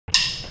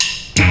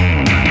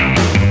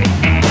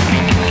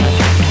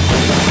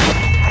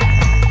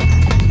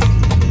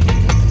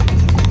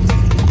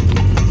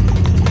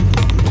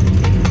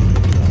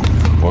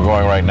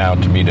right now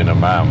to meet an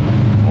imam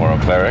or a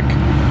cleric,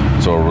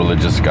 so a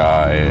religious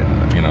guy,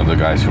 you know, the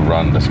guys who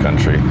run this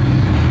country.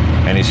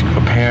 And he's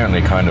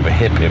apparently kind of a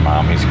hip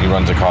imam. He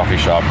runs a coffee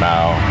shop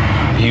now.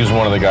 He was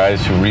one of the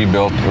guys who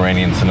rebuilt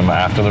Iranian cinema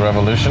after the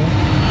revolution.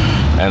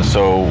 And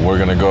so we're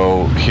going to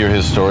go hear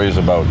his stories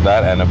about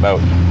that and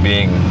about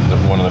being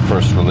one of the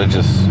first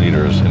religious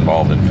leaders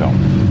involved in film.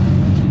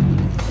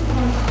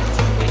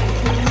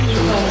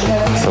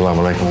 Assalamu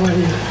alaikum.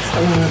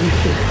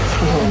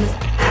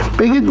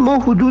 بگید ما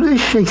حدود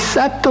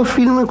 600 تا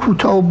فیلم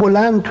کوتاه و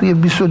بلند توی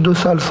 22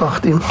 سال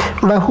ساختیم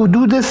و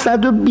حدود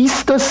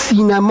 120 تا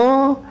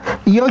سینما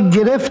یا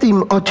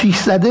گرفتیم آتش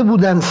زده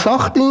بودن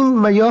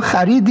ساختیم و یا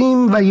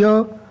خریدیم و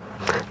یا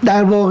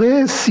در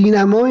واقع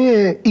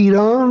سینمای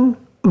ایران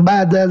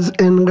بعد از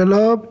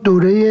انقلاب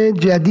دوره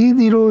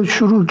جدیدی رو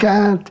شروع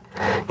کرد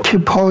که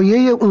پایه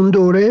اون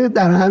دوره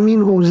در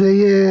همین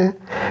حوزه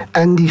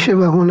اندیشه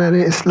و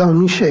هنر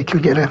اسلامی شکل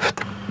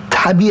گرفت.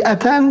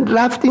 طبیعتاً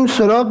رفتیم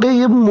سراغ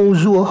یه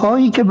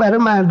موضوعهایی که برای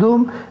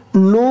مردم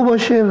نو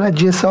باشه و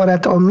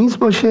جسارت آمیز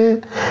باشه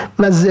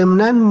و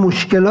ضمناً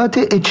مشکلات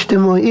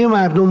اجتماعی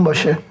مردم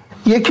باشه.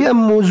 یکی از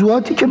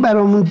موضوعاتی که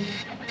برامون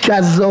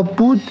جذاب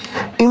بود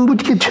این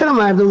بود که چرا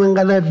مردم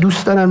اینقدر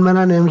دوست دارن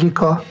برن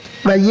امریکا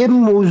و یه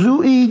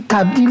موضوعی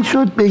تبدیل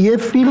شد به یه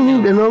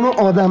فیلمی به نام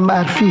آدم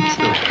برفی.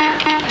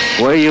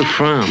 Where are you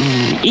from?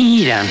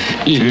 Iran.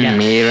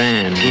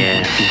 Iran,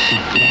 yeah.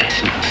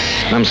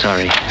 I'm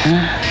sorry.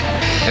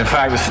 In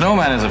fact, The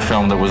Snowman is a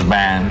film that was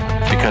banned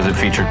because it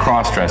featured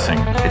cross-dressing.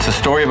 It's a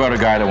story about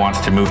a guy that wants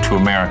to move to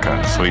America.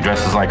 So he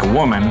dresses like a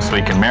woman so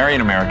he can marry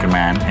an American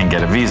man and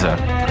get a visa.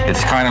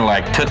 It's kind of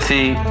like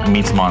Tootsie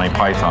meets Monty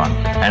Python.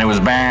 And it was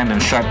banned and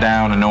shut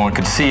down and no one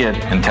could see it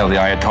until the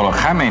Ayatollah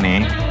Khamenei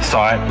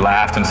saw it,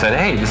 laughed and said,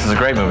 hey, this is a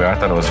great movie. I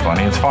thought it was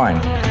funny. It's fine.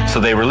 So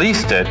they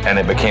released it and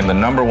it became the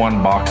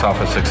 #1 box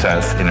office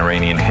success in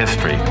Iranian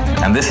history.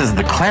 And this is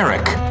the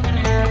cleric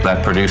that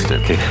produced it.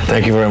 Okay.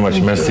 Thank you very much,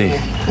 Merci.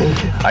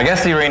 I guess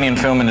the Iranian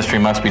film industry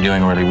must be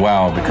doing really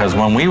well because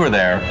when we were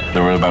there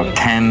were about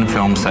 10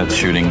 film sets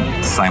shooting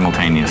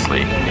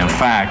simultaneously. In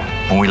fact,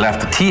 when we left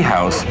the tea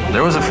house,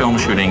 there was a film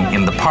shooting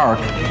in the park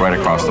right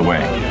across the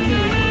way.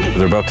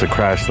 They're about to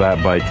crash that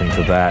bike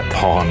into that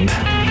pond.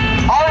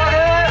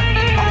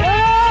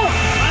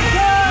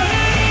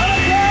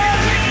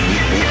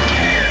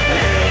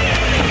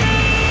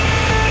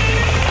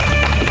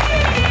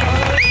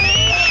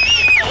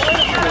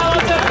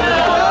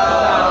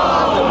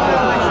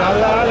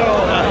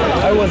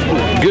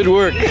 Good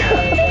work.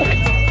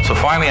 So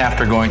finally,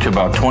 after going to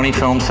about 20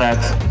 film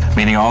sets,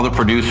 meeting all the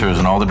producers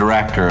and all the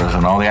directors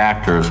and all the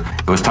actors,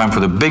 it was time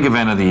for the big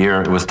event of the year.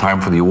 It was time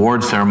for the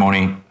award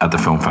ceremony at the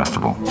film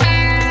festival.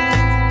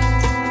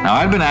 Now,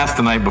 I'd been asked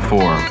the night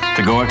before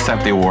to go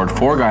accept the award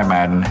for Guy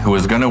Maddin, who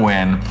was going to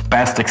win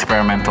Best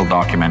Experimental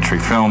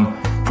Documentary Film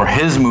for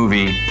his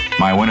movie,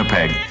 My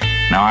Winnipeg.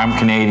 Now, I'm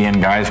Canadian,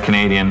 Guy's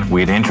Canadian. We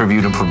had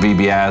interviewed him for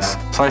VBS.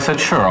 So I said,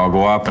 sure, I'll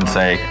go up and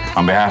say,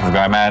 on behalf of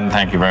Guy Maddin,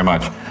 thank you very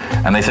much.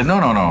 And they said, no.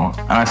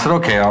 And I said,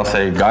 okay, I'll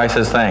say, Guy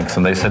says thanks.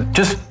 And they said,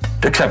 just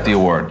accept the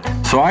award.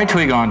 So I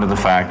twig on to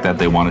the fact that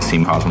they want to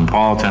seem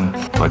cosmopolitan.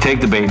 So I take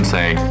the bait and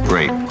say,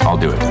 great,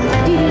 I'll do it.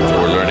 So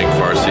we're learning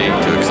Farsi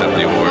to accept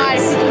the award.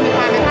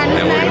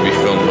 And we're going to be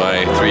filmed by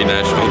 3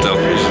 national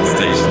television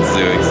stations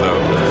doing so.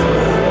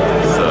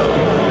 So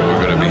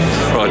we're going to be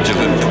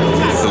fraudulent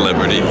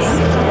celebrities.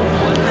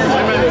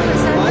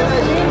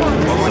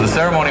 So the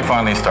ceremony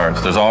finally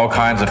starts. There's all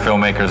kinds of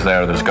filmmakers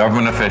there. There's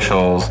government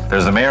officials.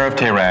 There's the mayor of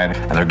Tehran.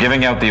 And they're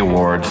giving out the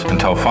awards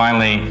until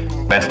finally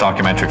Best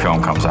Documentary Film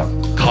comes up.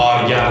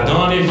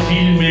 کارگردان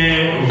فیلم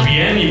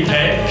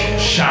وینیپگ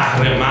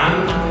شهر من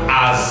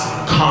از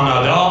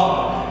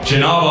کانادا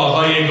جناب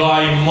آقای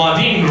گای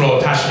مادین رو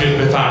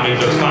تشویق بفرمایید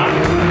لطفاً.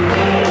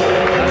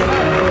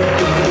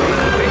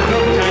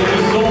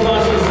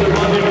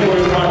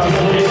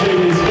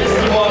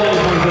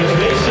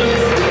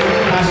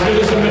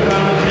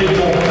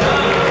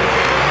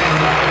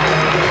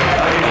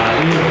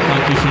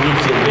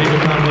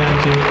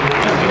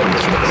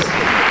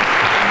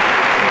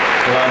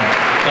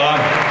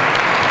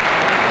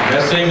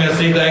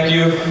 Merci, thank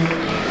you.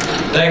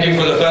 Thank you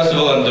for the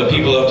festival and the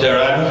people of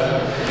Tehran.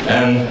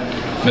 And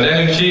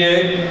Medelim Chiye,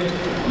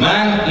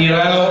 man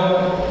Irano,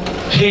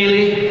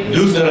 Kheli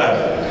Dusara.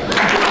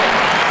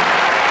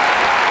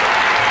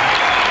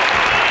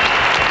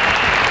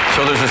 So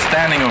there's a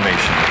standing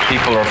ovation.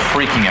 People are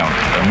freaking out.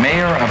 The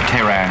mayor of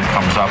Tehran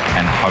comes up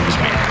and hugs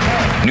me.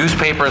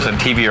 Newspapers and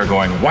TV are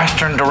going,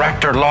 Western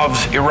director loves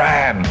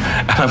Iran.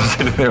 And I'm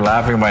sitting there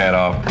laughing my head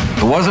off.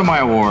 It wasn't my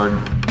award.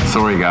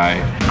 Sorry, Guy.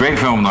 Great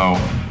film, though.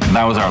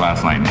 That was our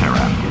last night in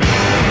Tehran.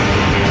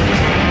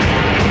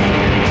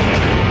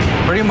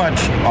 Pretty much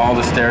all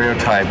the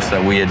stereotypes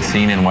that we had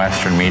seen in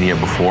Western media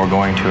before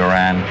going to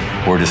Iran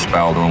were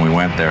dispelled when we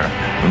went there.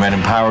 We met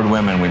empowered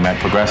women, we met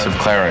progressive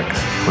clerics,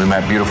 we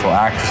met beautiful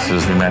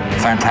actresses, we met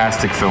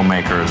fantastic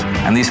filmmakers.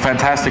 And these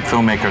fantastic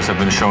filmmakers have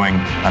been showing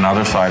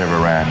another side of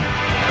Iran,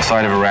 a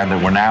side of Iran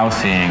that we're now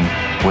seeing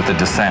with the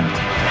dissent.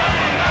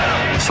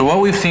 So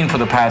what we've seen for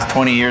the past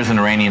 20 years in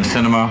Iranian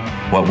cinema,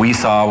 what we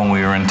saw when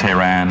we were in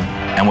Tehran,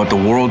 and what the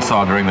world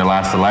saw during the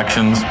last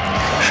elections,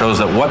 shows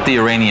that what the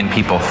Iranian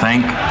people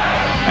think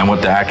and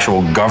what the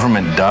actual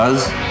government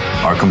does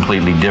are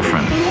completely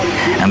different.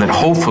 And that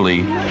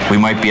hopefully we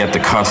might be at the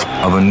cusp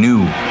of a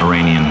new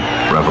Iranian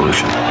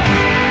revolution.